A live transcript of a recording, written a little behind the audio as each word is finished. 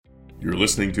You're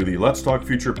listening to the Let's Talk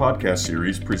Future podcast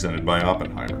series presented by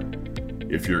Oppenheimer.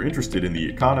 If you're interested in the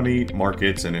economy,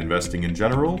 markets, and investing in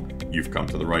general, you've come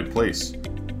to the right place.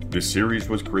 This series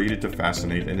was created to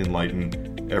fascinate and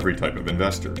enlighten every type of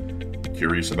investor.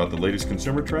 Curious about the latest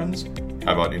consumer trends?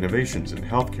 How about innovations in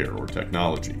healthcare or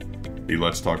technology? The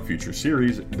Let's Talk Future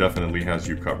series definitely has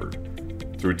you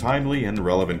covered. Through timely and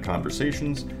relevant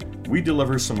conversations, we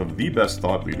deliver some of the best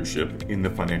thought leadership in the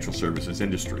financial services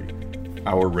industry.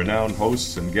 Our renowned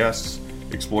hosts and guests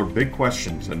explore big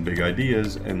questions and big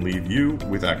ideas and leave you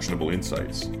with actionable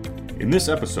insights. In this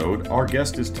episode, our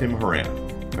guest is Tim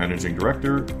Horan, Managing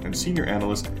Director and Senior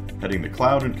Analyst heading the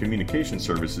Cloud and Communication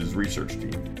Services Research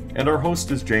Team. And our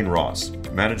host is Jane Ross,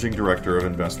 Managing Director of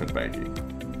Investment Banking.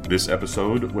 This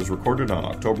episode was recorded on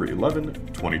October 11,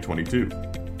 2022.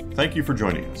 Thank you for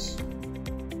joining us.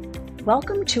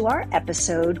 Welcome to our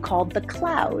episode called The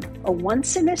Cloud, a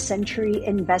once-in-a-century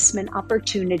investment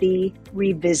opportunity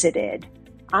revisited.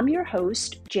 I'm your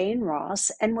host, Jane Ross,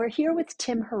 and we're here with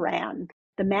Tim Horan,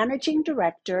 the Managing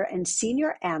Director and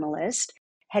Senior Analyst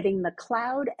heading the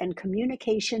Cloud and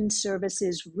Communication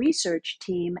Services Research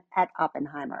Team at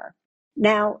Oppenheimer.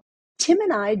 Now, Tim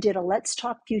and I did a Let's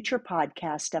Talk Future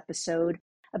podcast episode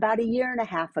about a year and a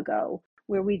half ago,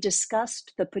 where we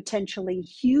discussed the potentially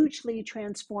hugely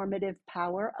transformative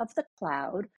power of the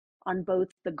cloud on both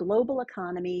the global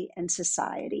economy and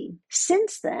society.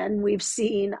 Since then, we've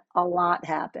seen a lot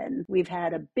happen. We've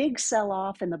had a big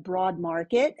sell-off in the broad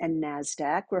market and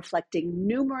NASDAQ, reflecting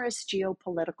numerous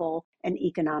geopolitical and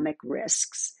economic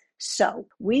risks. So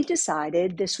we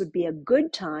decided this would be a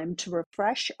good time to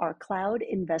refresh our cloud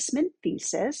investment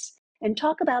thesis and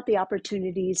talk about the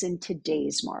opportunities in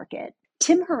today's market.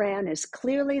 Tim Horan is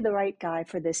clearly the right guy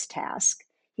for this task.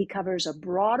 He covers a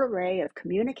broad array of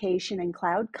communication and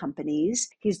cloud companies.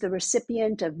 He's the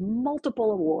recipient of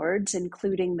multiple awards,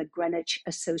 including the Greenwich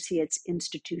Associates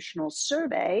Institutional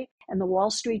Survey and the Wall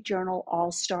Street Journal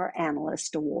All-Star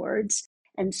Analyst Awards.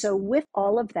 And so with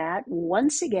all of that,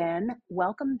 once again,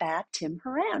 welcome back, Tim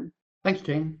Horan. Thanks,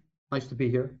 Jane. Nice to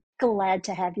be here. Glad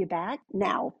to have you back.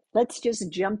 Now, let's just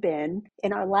jump in.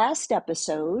 In our last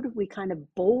episode, we kind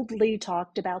of boldly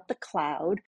talked about the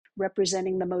cloud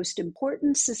representing the most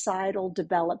important societal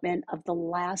development of the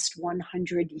last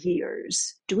 100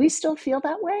 years. Do we still feel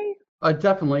that way?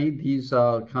 Definitely. These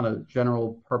kind of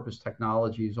general purpose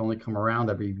technologies only come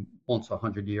around every once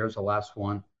 100 years. The last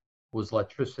one was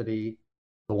electricity.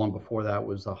 The one before that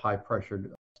was a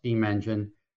high-pressured steam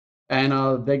engine.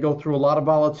 And they go through a lot of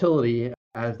volatility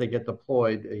as they get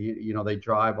deployed. They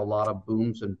drive a lot of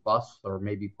booms and busts or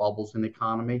maybe bubbles in the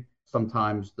economy.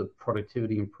 Sometimes the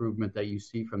productivity improvement that you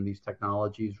see from these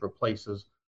technologies replaces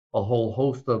a whole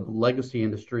host of legacy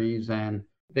industries, and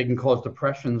they can cause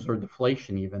depressions or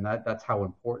deflation even. That's how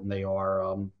important they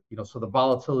are. So the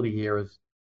volatility here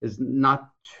is not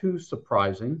too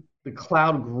surprising. The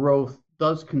cloud growth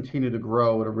does continue to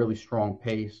grow at a really strong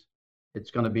pace.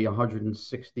 It's going to be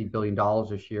 $160 billion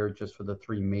this year just for the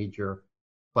three major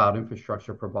cloud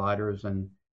infrastructure providers, and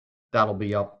that'll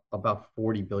be up about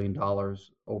 $40 billion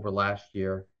over last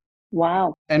year.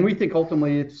 Wow. And we think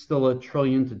ultimately it's still $1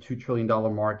 trillion to $2 trillion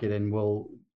market and will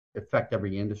affect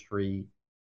every industry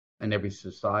and every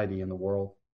society in the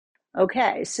world.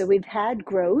 Okay, so we've had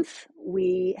growth.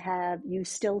 You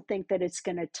still think that it's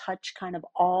going to touch kind of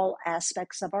all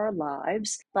aspects of our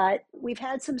lives, but we've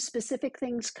had some specific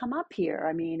things come up here.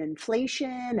 I mean,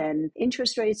 inflation and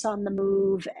interest rates on the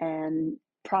move and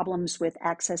problems with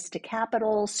access to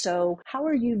capital. So how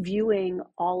are you viewing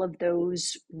all of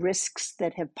those risks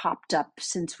that have popped up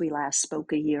since we last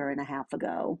spoke a year and a half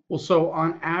ago? Well, so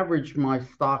on average, my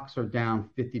stocks are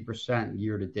down 50%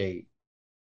 year to date.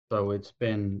 So it's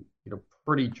been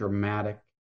pretty dramatic.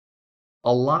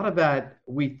 A lot of that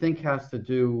we think has to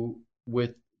do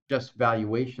with just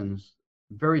valuations.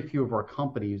 Very few of our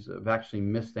companies have actually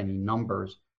missed any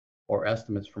numbers or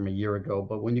estimates from a year ago.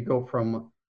 But when you go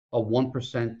from a 1%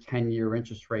 10-year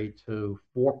interest rate to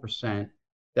 4%,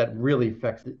 that really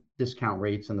affects the discount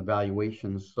rates and the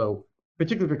valuations. So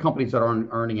particularly for companies that aren't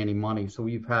earning any money. So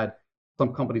we've had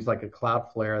some companies like a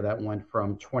Cloudflare that went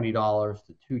from $20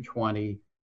 to $220.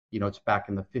 It's back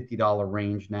in the $50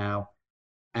 range now,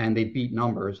 and they beat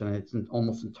numbers, and it's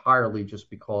almost entirely just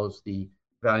because the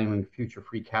valuing future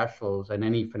free cash flows, and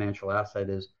any financial asset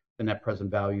is the net present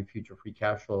value of future free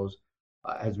cash flows,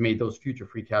 has made those future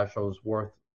free cash flows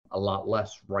worth a lot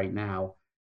less right now.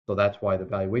 So that's why the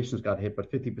valuations got hit, but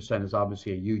 50% is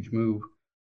obviously a huge move.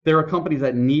 There are companies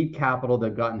that need capital that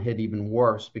have gotten hit even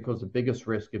worse, because the biggest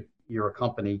risk if you're a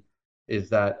company is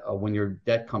that when your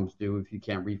debt comes due, if you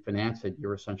can't refinance it,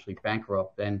 you're essentially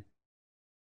bankrupt. And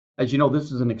As you know,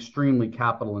 this is an extremely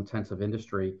capital intensive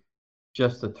industry.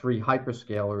 Just the three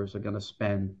hyperscalers are going to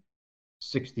spend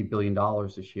 $60 billion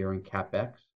this year in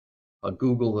CapEx.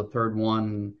 Google, the third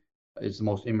one, is the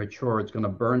most immature. It's going to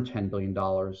burn $10 billion.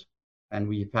 And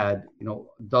we've had,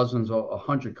 dozens or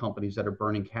 100 companies that are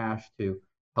burning cash to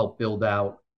help build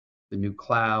out the new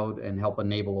cloud and help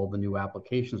enable all the new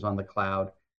applications on the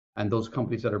cloud. And those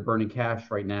companies that are burning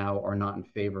cash right now are not in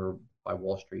favor by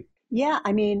Wall Street. Yeah,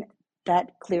 I mean,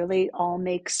 that clearly all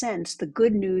makes sense. The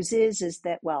good news is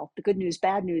that, well, the good news,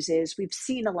 bad news is we've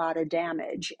seen a lot of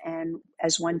damage. And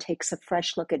as one takes a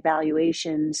fresh look at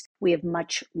valuations, we have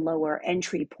much lower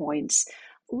entry points.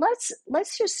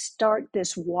 Let's just start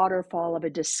this waterfall of a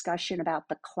discussion about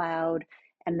the cloud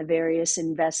and the various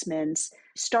investments,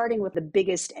 starting with the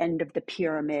biggest end of the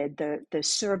pyramid, the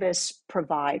service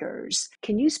providers.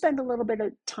 Can you spend a little bit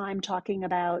of time talking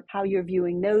about how you're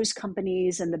viewing those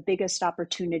companies and the biggest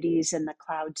opportunities in the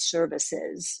cloud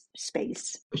services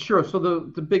space? Sure. So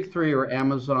the big three are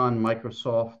Amazon,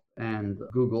 Microsoft, and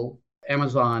Google.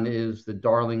 Amazon is the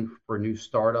darling for new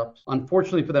startups.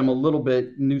 Unfortunately for them, a little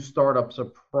bit, new startups are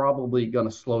probably going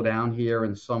to slow down here,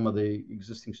 and some of the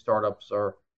existing startups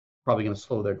are probably going to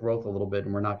slow their growth a little bit,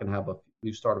 and we're not going to have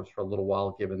new startups for a little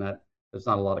while, given that there's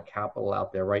not a lot of capital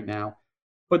out there right now.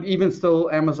 But even still,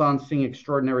 Amazon's seeing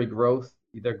extraordinary growth.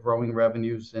 They're growing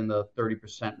revenues in the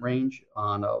 30% range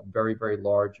on a very, very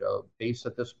large base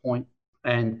at this point.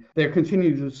 And they're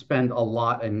continuing to spend a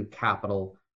lot in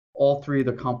capital. All three of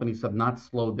the companies have not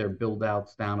slowed their build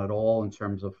outs down at all in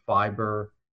terms of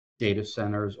fiber, data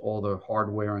centers, all the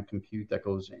hardware and compute that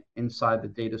goes inside the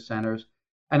data centers.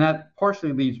 And that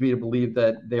partially leads me to believe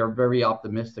that they are very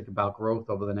optimistic about growth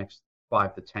over the next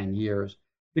 5 to 10 years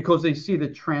because they see the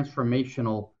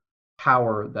transformational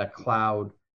power that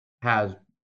cloud has,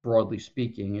 broadly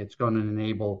speaking. It's going to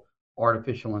enable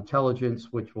artificial intelligence,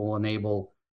 which will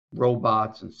enable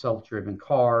robots and self-driven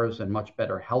cars and much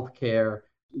better healthcare,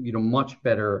 much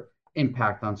better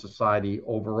impact on society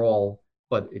overall,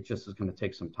 but it just is going to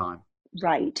take some time.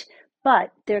 Right.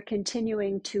 But they're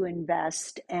continuing to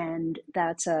invest, and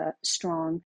that's a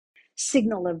strong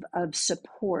signal of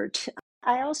support.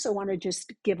 I also want to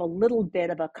just give a little bit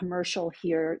of a commercial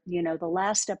here. The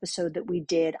last episode that we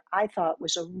did, I thought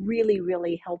was a really,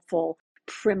 really helpful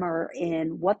primer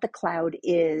in what the cloud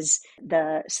is,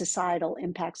 the societal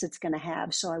impacts it's going to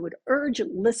have. So I would urge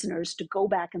listeners to go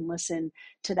back and listen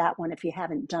to that one if you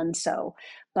haven't done so.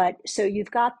 But so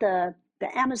you've got the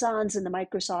Amazons and the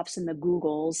Microsofts and the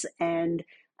Googles, and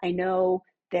I know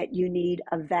that you need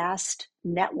a vast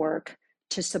network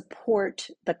to support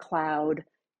the cloud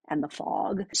and the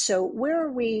fog. So where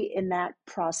are we in that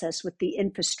process with the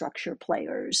infrastructure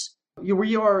players?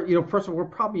 We are, first of all, we're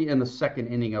probably in the second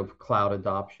inning of cloud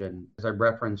adoption. As I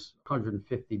referenced,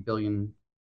 150 billion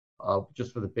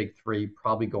just for the big three,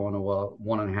 probably going to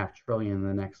 1.5 trillion in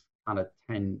the next kind of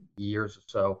 10 years or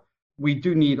so. We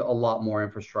do need a lot more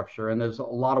infrastructure, and there's a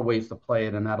lot of ways to play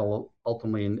it, and that'll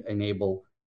ultimately enable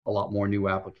a lot more new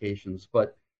applications.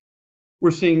 But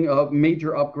we're seeing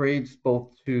major upgrades both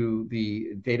to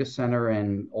the data center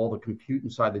and all the compute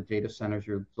inside the data centers.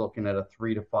 You're looking at a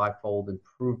 3 to 5-fold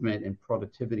improvement in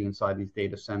productivity inside these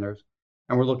data centers.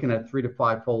 And we're looking at 3 to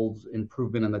 5-fold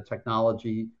improvement in the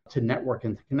technology to network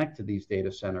and to connect to these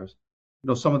data centers.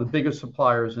 Some of the biggest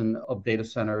suppliers of data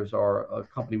centers are a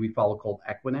company we follow called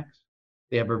Equinix.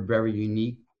 They have a very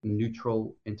unique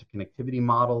neutral interconnectivity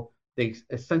model. They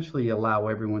essentially allow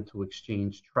everyone to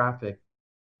exchange traffic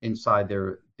inside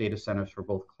their data centers for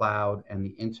both cloud and the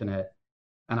internet.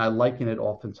 And I liken it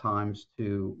oftentimes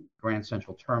to Grand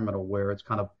Central Terminal, where it's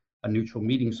kind of a neutral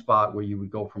meeting spot where you would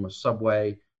go from a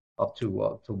subway up to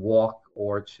walk,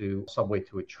 or to subway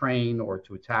to a train or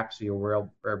to a taxi or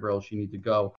wherever else you need to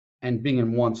go. And being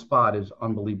in one spot is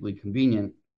unbelievably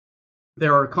convenient.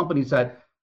 There are companies that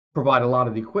provide a lot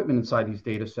of the equipment inside these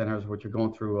data centers, which are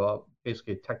going through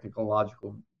basically a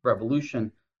technological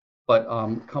revolution. But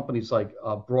companies like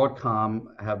Broadcom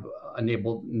have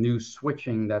enabled new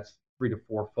switching that's 3 to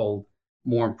 4-fold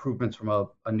more improvements from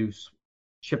a new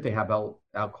chip they have out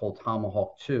called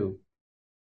Tomahawk 2.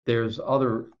 There's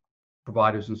other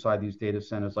providers inside these data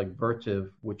centers like Vertiv,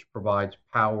 which provides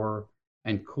power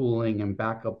and cooling and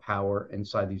backup power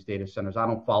inside these data centers. I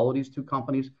don't follow these two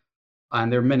companies.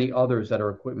 And there are many others that are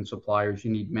equipment suppliers.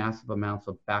 You need massive amounts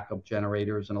of backup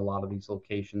generators in a lot of these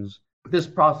locations. This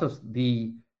process,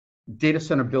 the data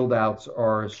center build-outs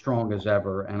are as strong as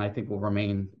ever, and I think will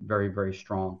remain very, very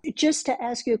strong. Just to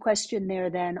ask you a question there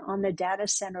then, on the data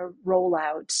center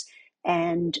rollouts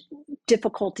and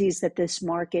difficulties that this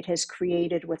market has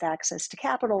created with access to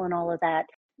capital and all of that,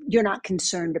 you're not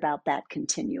concerned about that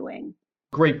continuing?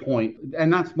 Great point.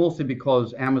 And that's mostly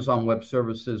because Amazon Web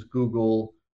Services,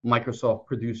 Google, Microsoft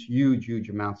produce huge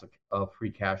amounts of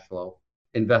free cash flow.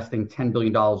 Investing $10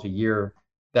 billion a year,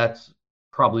 that's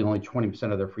probably only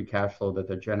 20% of their free cash flow that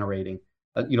they're generating.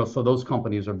 So those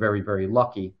companies are very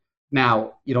lucky.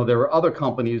 Now, there are other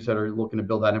companies that are looking to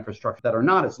build that infrastructure that are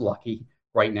not as lucky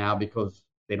right now because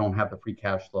they don't have the free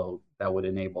cash flow that would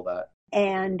enable that.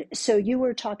 And so you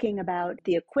were talking about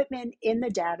the equipment in the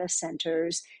data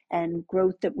centers and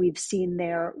growth that we've seen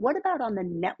there. What about on the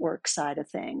network side of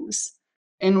things?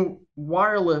 In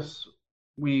wireless,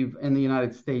 we've in the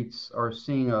United States are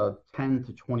seeing a 10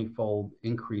 to 20-fold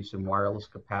increase in wireless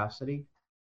capacity.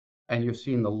 And you're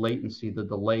seeing the latency, the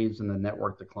delays in the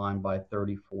network decline by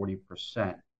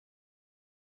 30-40%.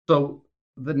 So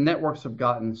the networks have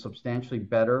gotten substantially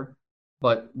better,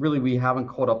 but really we haven't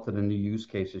caught up to the new use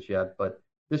cases yet. But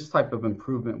this type of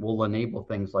improvement will enable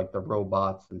things like the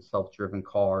robots and self-driven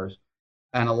cars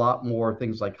and a lot more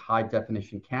things like high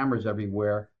definition cameras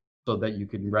everywhere so that you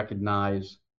can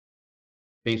recognize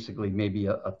basically maybe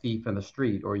a thief in the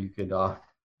street, or you could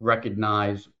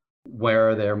recognize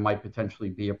where there might potentially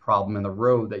be a problem in the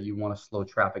road that you want to slow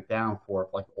traffic down for,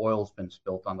 if like oil's been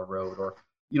spilt on the road, or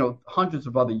hundreds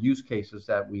of other use cases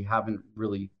that we haven't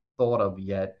really thought of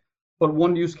yet. But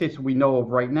one use case we know of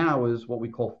right now is what we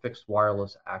call fixed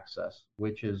wireless access,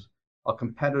 which is a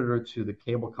competitor to the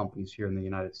cable companies here in the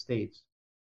United States.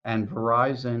 And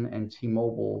Verizon and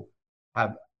T-Mobile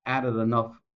have added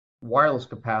enough wireless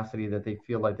capacity that they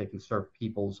feel like they can serve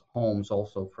people's homes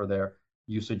also for their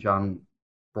usage on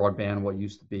broadband, what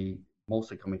used to be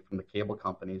mostly coming from the cable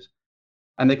companies.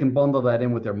 And they can bundle that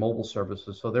in with their mobile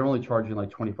services. So they're only charging like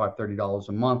 $25, $30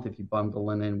 a month if you bundle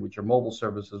it in with your mobile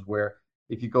services, where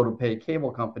if you go to pay a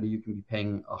cable company, you can be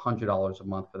paying $100 a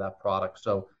month for that product.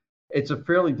 So it's a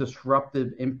fairly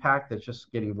disruptive impact that's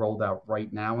just getting rolled out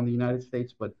right now in the United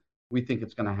States, but we think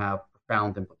it's going to have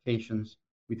profound implications.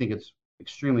 We think it's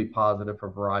extremely positive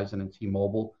for Verizon and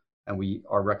T-Mobile, and we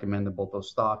are recommending both those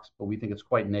stocks, but we think it's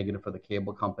quite negative for the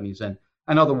cable companies and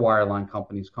other wireline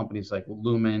companies like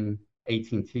Lumen,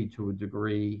 AT&T to a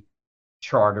degree,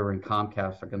 Charter, and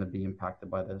Comcast are going to be impacted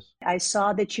by this. I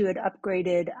saw that you had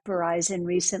upgraded Verizon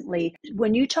recently.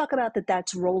 When you talk about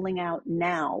that's rolling out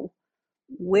now,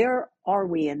 where are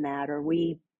we in that? Are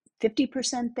we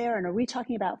 50% there? And are we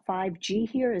talking about 5G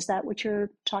here? Is that what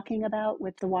you're talking about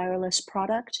with the wireless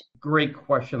product? Great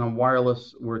question. On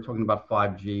wireless, we're talking about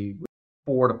 5G,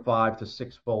 4 to 5 to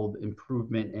 6-fold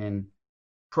improvement in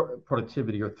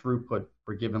productivity or throughput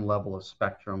for a given level of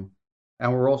spectrum.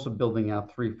 And we're also building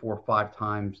out 3, 4, 5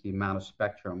 times the amount of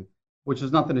spectrum, which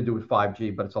has nothing to do with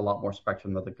 5G, but it's a lot more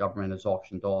spectrum that the government has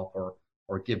auctioned off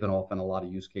or given off in a lot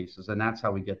of use cases. And that's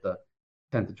how we get the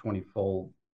 10 to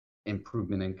 20-fold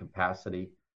improvement in capacity.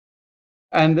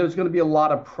 And there's going to be a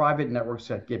lot of private networks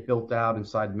that get built out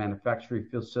inside manufacturing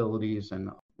facilities and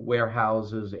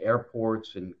warehouses,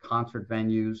 airports, and concert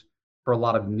venues for a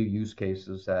lot of new use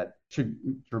cases that should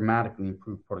dramatically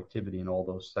improve productivity in all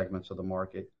those segments of the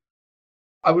market.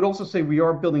 I would also say we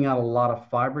are building out a lot of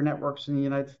fiber networks in the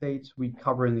United States. We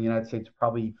cover in the United States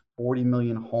probably 40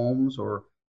 million homes, or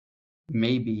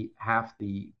maybe half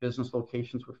the business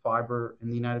locations with fiber in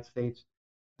the United States.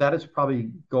 That is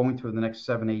probably going to, in the next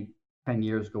 7, 8, 10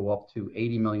 years, go up to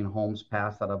 80 million homes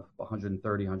passed out of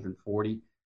 130, 140,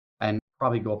 and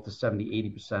probably go up to 70,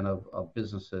 80% of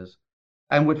businesses.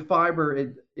 And with fiber,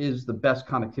 it is the best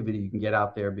connectivity you can get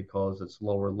out there because it's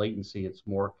lower latency, it's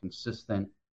more consistent,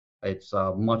 it's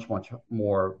much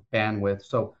more bandwidth.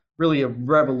 So really a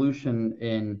revolution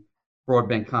in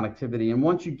broadband connectivity. And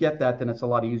once you get that, then it's a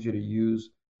lot easier to use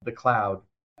the cloud.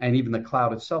 And even the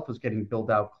cloud itself is getting built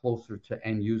out closer to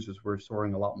end users. We're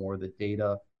storing a lot more of the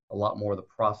data, a lot more of the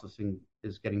processing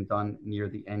is getting done near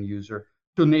the end user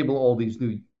to enable all these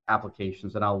new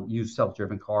applications. And I'll use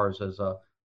self-driven cars as a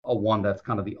one that's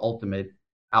kind of the ultimate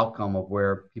outcome of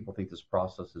where people think this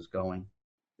process is going.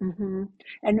 Mm-hmm.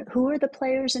 And who are the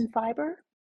players in fiber?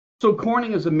 So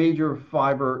Corning is a major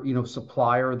fiber,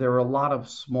 supplier. There are a lot of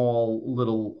small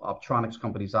little optronics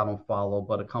companies I don't follow,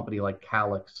 but a company like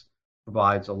Calix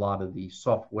provides a lot of the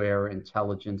software,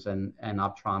 intelligence, and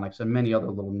optronics, and many other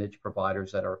little niche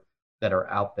providers that are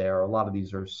out there. A lot of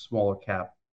these are smaller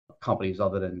cap companies,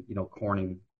 other than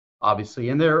Corning, obviously.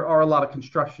 And there are a lot of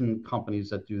construction companies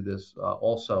that do this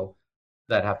also,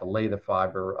 that have to lay the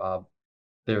fiber.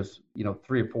 There's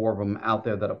 3 or 4 of them out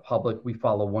there that are public. We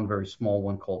follow one very small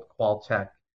one called Qualtech.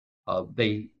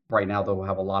 They right now, though,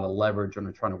 have a lot of leverage and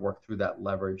are trying to work through that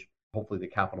leverage. Hopefully the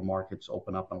capital markets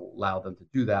open up and allow them to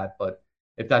do that. But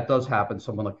if that does happen,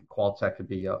 someone like Qualtech could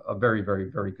be a very, very,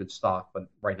 very good stock. But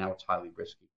right now it's highly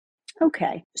risky.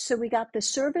 Okay, so we got the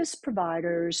service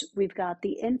providers, we've got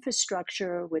the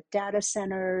infrastructure with data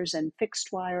centers and fixed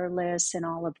wireless and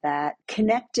all of that.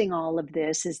 Connecting all of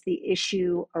this is the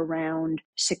issue around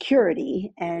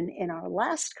security. And in our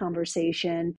last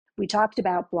conversation, we talked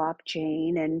about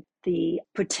blockchain and the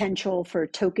potential for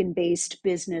token-based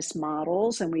business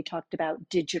models, and we talked about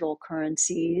digital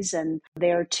currencies. And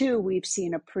there too, we've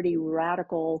seen a pretty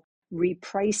radical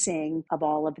repricing of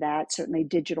all of that, certainly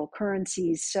digital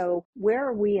currencies. So where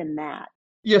are we in that?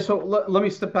 Yeah, so let me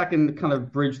step back and kind of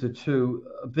bridge the two.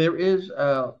 There is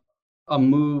a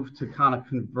move to kind of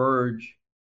converge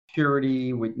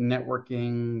security with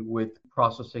networking, with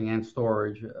processing and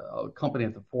storage. A company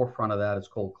at the forefront of that is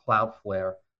called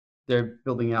Cloudflare. They're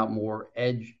building out more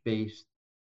edge-based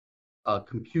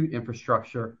compute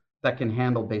infrastructure that can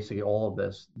handle basically all of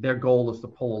this. Their goal is to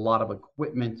pull a lot of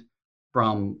equipment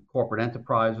from corporate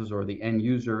enterprises or the end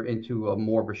user into a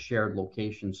more of a shared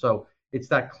location. So it's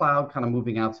that cloud kind of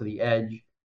moving out to the edge,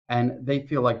 and they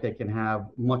feel like they can have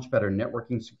much better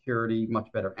networking security,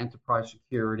 much better enterprise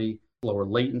security, lower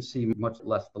latency, much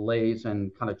less delays,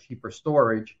 and kind of cheaper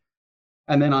storage.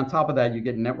 And then on top of that, you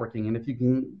get networking. And if you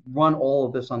can run all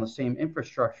of this on the same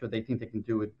infrastructure, they think they can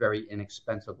do it very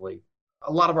inexpensively.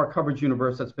 A lot of our coverage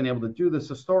universe that's been able to do this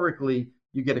historically,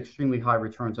 you get extremely high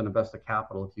returns on invested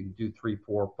capital if you do 3,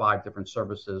 4, 5 different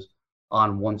services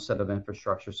on one set of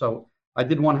infrastructure. So I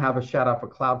did want to have a shout out for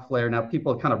Cloudflare. Now,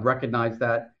 people kind of recognized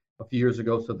that a few years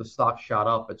ago, so the stock shot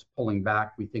up. It's pulling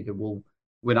back. We think it will.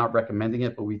 We're not recommending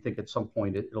it, but we think at some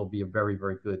point it'll be a very,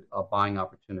 very good buying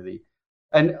opportunity.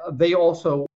 And they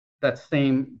also, that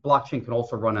same blockchain can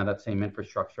also run on that same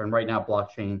infrastructure. And right now,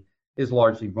 blockchain is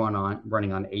largely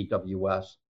running on AWS.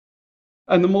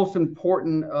 And the most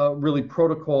important really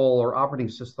protocol or operating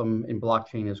system in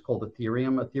blockchain is called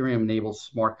Ethereum. Ethereum enables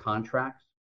smart contracts.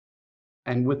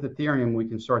 And with Ethereum, we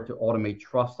can start to automate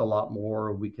trust a lot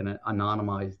more. We can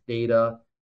anonymize data.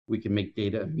 We can make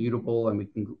data immutable, and we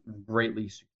can greatly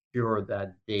secure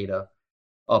that data.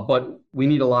 But we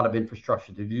need a lot of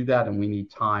infrastructure to do that, and we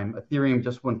need time. Ethereum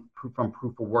just went from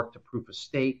proof of work to proof of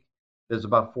stake. There's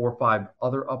about 4 or 5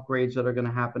 other upgrades that are going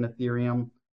to happen Ethereum.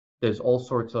 There's all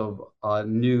sorts of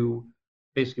new,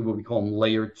 basically what we call them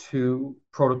layer 2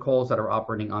 protocols that are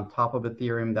operating on top of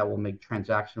Ethereum that will make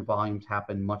transaction volumes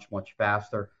happen much, much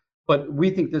faster. But we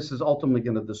think this is ultimately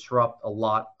going to disrupt a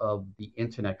lot of the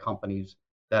internet companies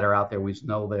that are out there. We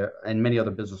know there, and many other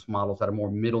business models that are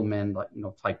more middlemen, like,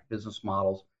 type business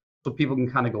models. So people can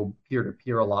kind of go peer to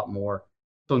peer a lot more.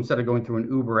 So instead of going through an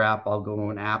Uber app, I'll go to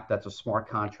an app that's a smart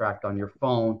contract on your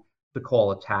phone to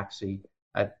call a taxi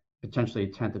at potentially a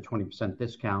 10 to 20%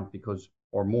 discount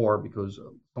or more, because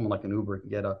someone like an Uber can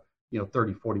get a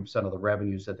 30, 40% of the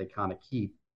revenues that they kind of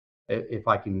keep. If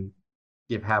I can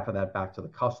give half of that back to the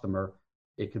customer,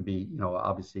 it could be,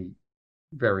 obviously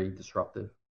very disruptive.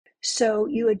 So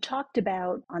you had talked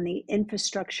about on the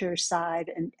infrastructure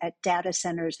side and at data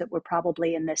centers that we're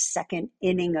probably in the second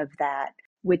inning of that.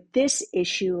 With this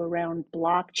issue around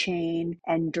blockchain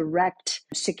and direct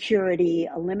security,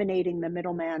 eliminating the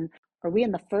middleman, are we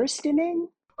in the first inning?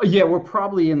 Yeah, we're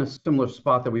probably in a similar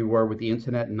spot that we were with the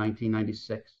internet in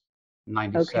 1996,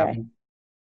 97. Okay.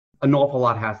 An awful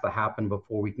lot has to happen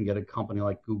before we can get a company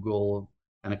like Google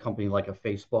and a company like a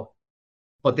Facebook.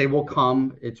 But they will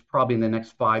come. It's probably in the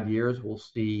next 5 years. We'll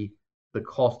see the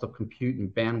cost of compute and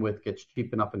bandwidth gets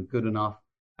cheap enough and good enough,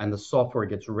 and the software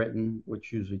gets written,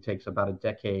 which usually takes about a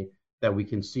decade, that we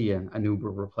can see an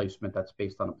Uber replacement that's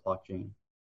based on a blockchain.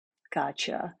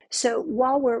 Gotcha. So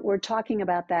while we're talking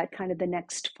about that kind of the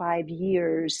next 5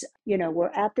 years, we're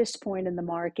at this point in the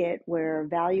market where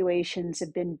valuations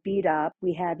have been beat up.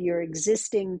 We have your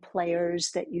existing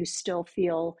players that you still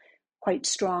feel quite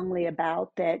strongly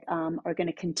about that are going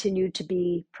to continue to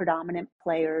be predominant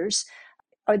players.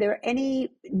 Are there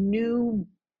any new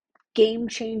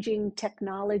game-changing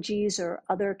technologies or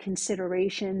other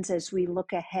considerations as we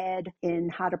look ahead in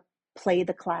how to play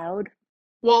the cloud?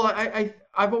 Well,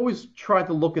 I've always tried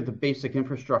to look at the basic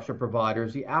infrastructure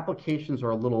providers. The applications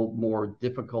are a little more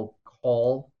difficult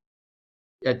call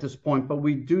at this point, but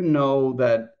we do know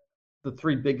that the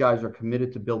 3 big guys are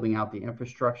committed to building out the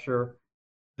infrastructure.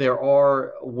 There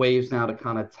are ways now to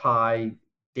kind of tie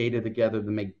data together to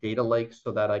make data lakes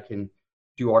so that I can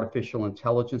do artificial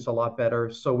intelligence a lot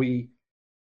better. So we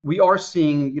are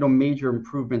seeing, major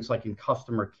improvements like in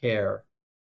customer care,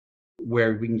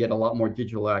 where we can get a lot more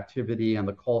digital activity, and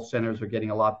the call centers are getting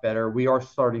a lot better. We are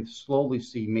starting to slowly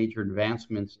see major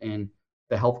advancements in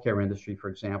the healthcare industry, for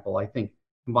example. I think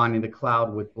combining the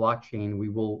cloud with blockchain, we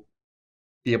will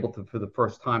be able to, for the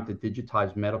first time, to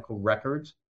digitize medical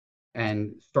records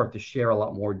and start to share a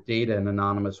lot more data in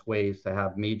anonymous ways to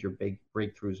have major big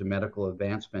breakthroughs in medical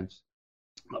advancements.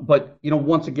 But,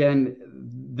 once again,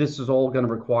 this is all going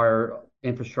to require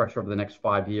infrastructure over the next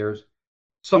 5 years.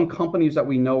 Some companies that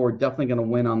we know are definitely going to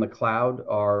win on the cloud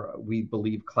are, we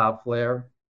believe, Cloudflare.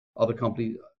 Other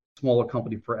company, smaller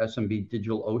company for SMB,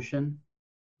 DigitalOcean.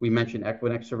 We mentioned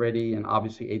Equinix already, and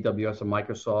obviously AWS and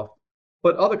Microsoft.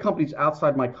 But other companies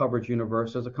outside my coverage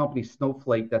universe, there's a company,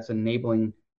 Snowflake, that's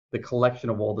enabling the collection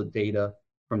of all the data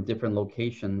from different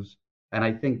locations. And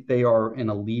I think they are in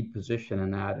a lead position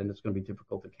in that, and it's going to be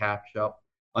difficult to catch up.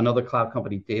 Another cloud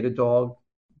company, Datadog,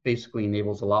 basically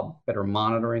enables a lot better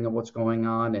monitoring of what's going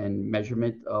on and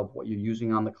measurement of what you're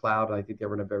using on the cloud. And I think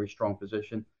they're in a very strong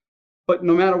position. But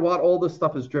no matter what, all this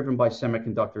stuff is driven by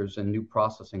semiconductors and new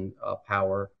processing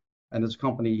power. And this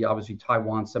company, obviously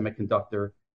Taiwan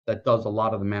Semiconductor, that does a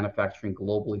lot of the manufacturing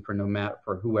globally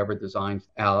for whoever designs.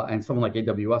 And someone like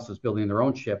AWS is building their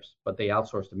own chips, but they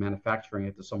outsource the manufacturing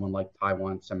it to someone like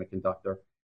Taiwan Semiconductor.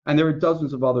 And there are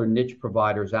dozens of other niche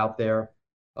providers out there.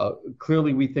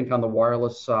 Clearly, we think on the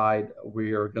wireless side,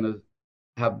 we are going to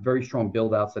have very strong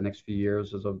build-outs the next few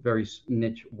years. There's a very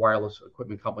niche wireless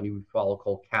equipment company we follow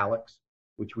called Calix,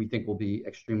 which we think will be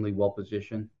extremely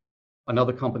well-positioned.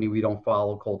 Another company we don't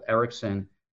follow called Ericsson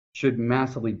should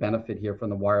massively benefit here from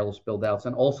the wireless build-outs,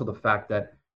 and also the fact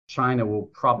that China will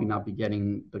probably not be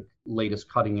getting the latest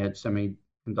cutting-edge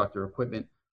semiconductor equipment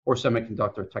or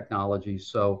semiconductor technology.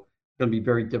 So it's going to be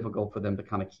very difficult for them to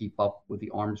kind of keep up with the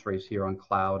arms race here on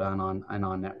cloud and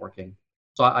on networking.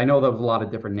 So I know there was a lot of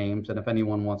different names, and if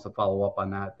anyone wants to follow up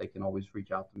on that, they can always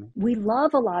reach out to me. We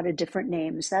love a lot of different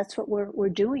names. That's what we're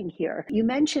doing here. You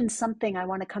mentioned something I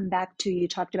want to come back to. You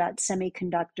talked about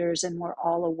semiconductors, and we're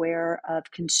all aware of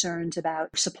concerns about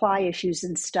supply issues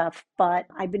and stuff. But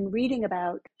I've been reading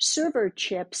about server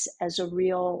chips as a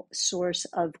real source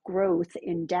of growth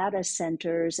in data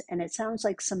centers. And it sounds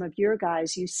like some of your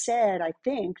guys, you said, I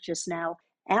think just now,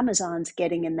 Amazon's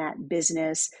getting in that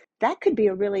business. That could be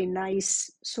a really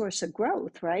nice source of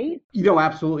growth, right?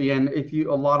 Absolutely. And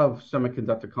a lot of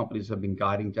semiconductor companies have been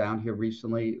guiding down here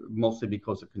recently, mostly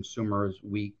because the consumer is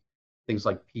weak. Things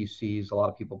like PCs, a lot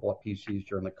of people bought PCs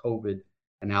during the COVID,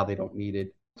 and now they don't need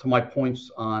it. To my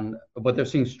points but they're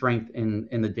seeing strength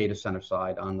in the data center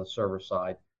side, on the server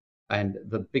side. And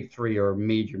the big three are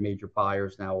major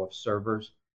buyers now of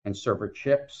servers and server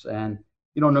chips. And,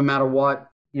 no matter what,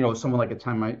 someone like a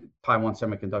Taiwan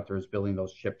Semiconductor is building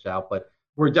those chips out. But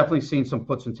we're definitely seeing some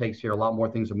puts and takes here. A lot more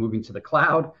things are moving to the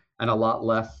cloud and a lot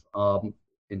less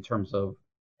in terms of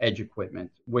edge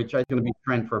equipment, which is going to be a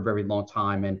trend for a very long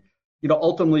time. And,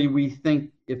 ultimately, we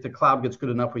think if the cloud gets good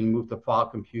enough, we can move to file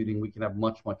computing, we can have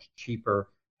much cheaper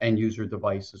end user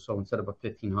devices. So instead of a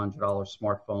 $1,500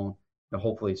 smartphone,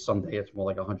 hopefully someday it's more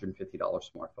like a $150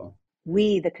 smartphone.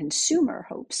 We, the consumer,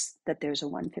 hopes that there's a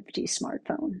 $150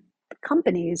 smartphone.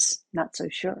 Companies, not so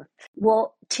sure.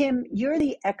 Well, Tim, you're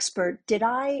the expert. Did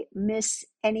I miss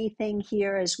anything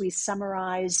here as we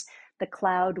summarize the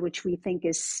cloud, which we think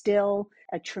is still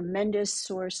a tremendous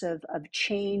source of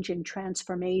change and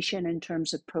transformation in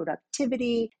terms of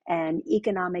productivity and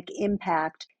economic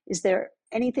impact? Is there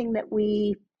anything that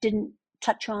we didn't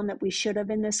touch on that we should have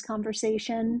in this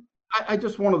conversation? I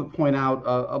just wanted to point out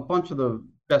a bunch of the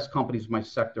best companies in my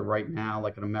sector right now,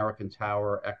 like an American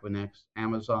Tower, Equinix,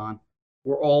 Amazon,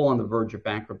 were all on the verge of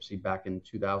bankruptcy back in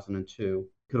 2002.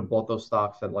 Could have bought those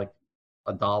stocks at like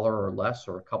 $1 or less,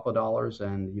 or a couple of dollars,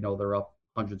 and they're up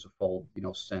hundreds of fold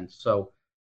since. So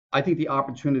I think the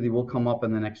opportunity will come up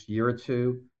in the next year or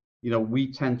two.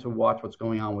 We tend to watch what's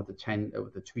going on with the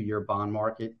 2-year bond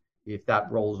market. If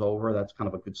that rolls over, that's kind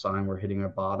of a good sign we're hitting a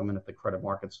bottom. And if the credit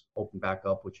markets open back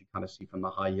up, which you kind of see from the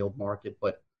high yield market,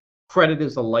 but credit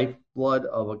is the lifeblood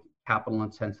of a capital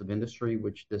intensive industry,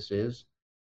 which this is.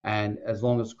 And as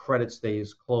long as credit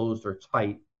stays closed or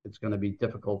tight, it's going to be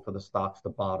difficult for the stocks to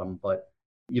bottom. But,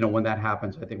 when that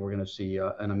happens, I think we're going to see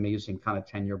an amazing kind of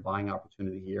 10-year buying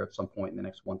opportunity here at some point in the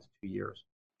next 1 to 2 years.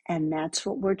 And that's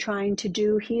what we're trying to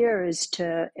do here, is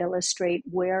to illustrate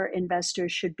where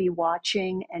investors should be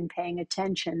watching and paying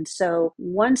attention. So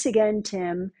once again,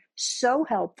 Tim, so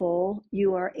helpful.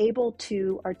 You are able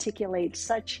to articulate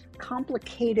such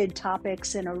complicated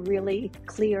topics in a really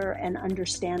clear and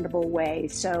understandable way.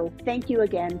 So thank you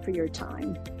again for your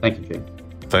time. Thank you, Jane.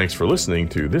 Thanks for listening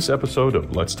to this episode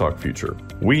of Let's Talk Future.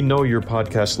 We know your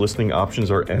podcast listening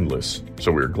options are endless, so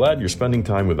we're glad you're spending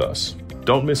time with us.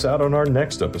 Don't miss out on our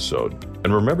next episode.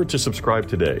 And remember to subscribe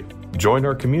today. Join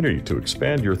our community to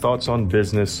expand your thoughts on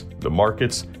business, the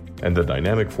markets, and the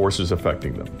dynamic forces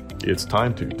affecting them. It's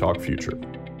time to talk future.